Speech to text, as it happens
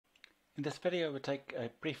In this video, we'll take a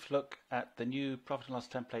brief look at the new Profit and Loss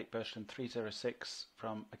template version 3.06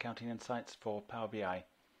 from Accounting Insights for Power BI.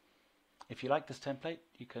 If you like this template,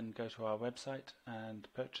 you can go to our website and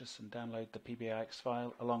purchase and download the PBIX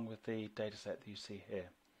file along with the dataset that you see here.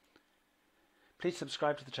 Please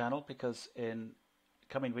subscribe to the channel because in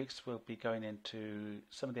coming weeks we'll be going into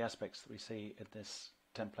some of the aspects that we see in this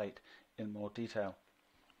template in more detail.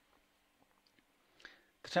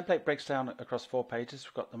 The template breaks down across 4 pages.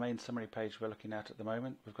 We've got the main summary page we're looking at the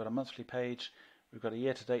moment. We've got a monthly page. We've got a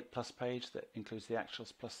year-to-date plus page that includes the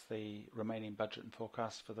actuals plus the remaining budget and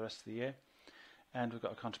forecast for the rest of the year. And we've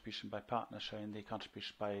got a contribution by partner showing the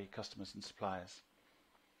contribution by customers and suppliers.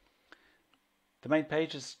 The main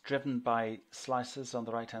page is driven by slices on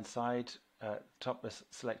the right-hand side. At the top we're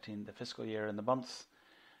selecting the fiscal year and the month,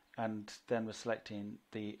 and then we're selecting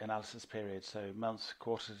the analysis period, so month,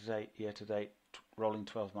 quarter to date, year to date, rolling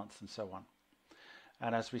 12 months and so on.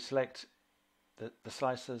 And as we select the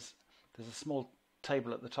slices, there's a small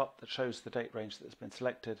table at the top that shows the date range that's been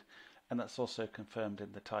selected, and that's also confirmed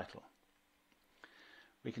in the title.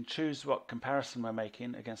 We can choose what comparison we're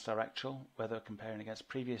making against our actual, whether comparing against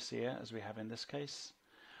previous year as we have in this case,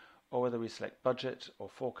 or whether we select budget or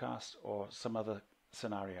forecast or some other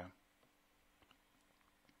scenario.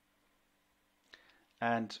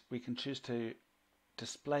 And we can choose to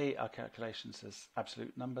display our calculations as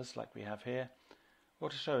absolute numbers like we have here, or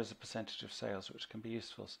to show as a percentage of sales, which can be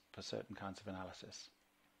useful for certain kinds of analysis.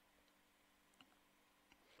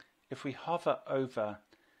 If we hover over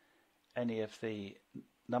any of the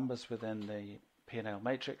numbers within the P&L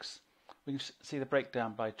matrix, we can see the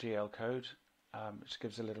breakdown by GL code, which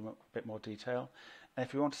gives a little bit more detail. And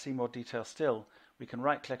if we want to see more detail still, we can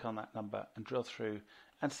right click on that number and drill through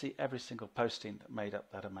and see every single posting that made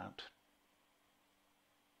up that amount.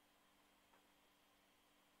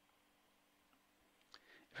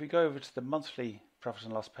 If we go over to the monthly profit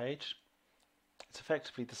and loss page, it's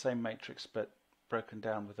effectively the same matrix but broken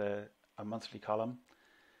down with a monthly column.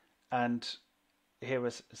 And here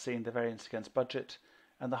we're seeing the variance against budget,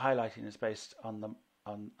 and the highlighting is based on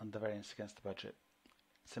the variance against the budget.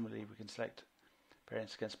 Similarly, we can select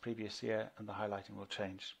variance against previous year and the highlighting will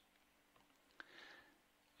change.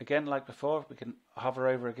 Again, like before, we can hover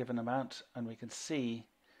over a given amount and we can see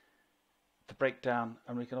the breakdown,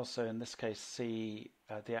 and we can also in this case see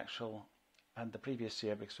the actual and the previous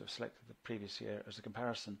year because we've selected the previous year as a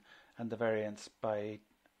comparison, and the variance by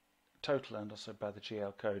total and also by the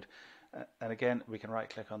GL code. And again, we can right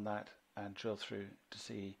click on that and drill through to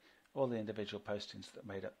see all the individual postings that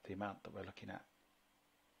made up the amount that we're looking at.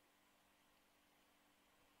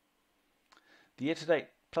 The year-to-date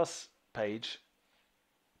plus page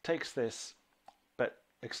takes this but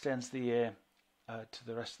extends the year to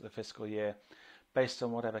the rest of the fiscal year based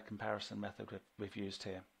on whatever comparison method we've used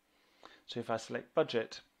here. So if I select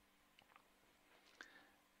budget,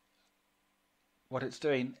 what it's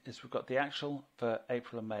doing is we've got the actual for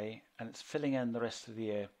April and May, and it's filling in the rest of the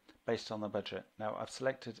year based on the budget. Now I've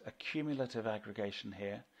selected a cumulative aggregation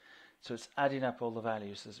here, so it's adding up all the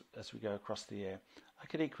values as we go across the year. I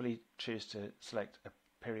could equally choose to select a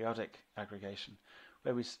periodic aggregation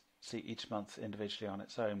where we see each month individually on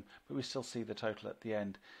its own, but we still see the total at the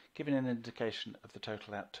end, giving an indication of the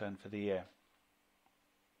total outturn for the year.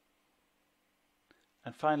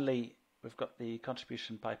 And finally, we've got the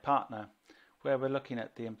contribution by partner, where we're looking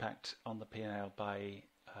at the impact on the P&L by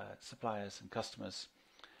suppliers and customers.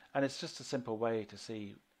 And it's just a simple way to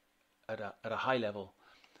see at a high level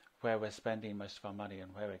where we're spending most of our money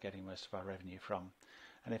and where we're getting most of our revenue from.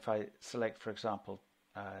 And if I select, for example,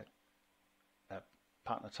 a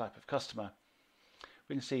partner type of customer,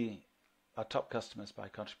 we can see our top customers by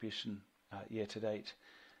contribution year to date,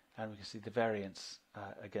 and we can see the variance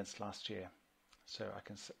against last year. So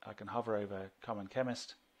I can hover over Common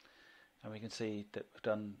Chemist, and we can see that we've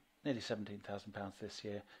done nearly £17,000 this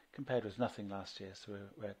year compared with nothing last year. So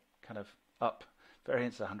we're kind of up,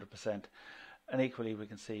 variance 100%. And equally, we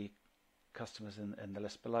can see customers in the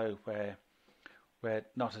list below where we're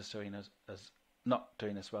not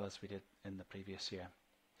doing as well as we did in the previous year.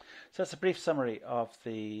 So that's a brief summary of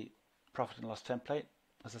the profit and loss template.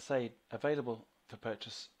 As I say, available for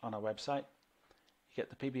purchase on our website. You get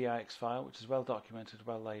the PBIX file, which is well documented,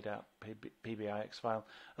 well laid out PBIX file,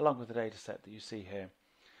 along with the data set that you see here.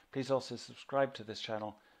 Please also subscribe to this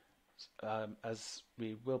channel as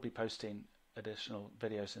we will be posting additional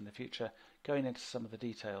videos in the future, going into some of the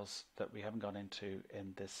details that we haven't gone into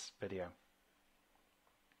in this video.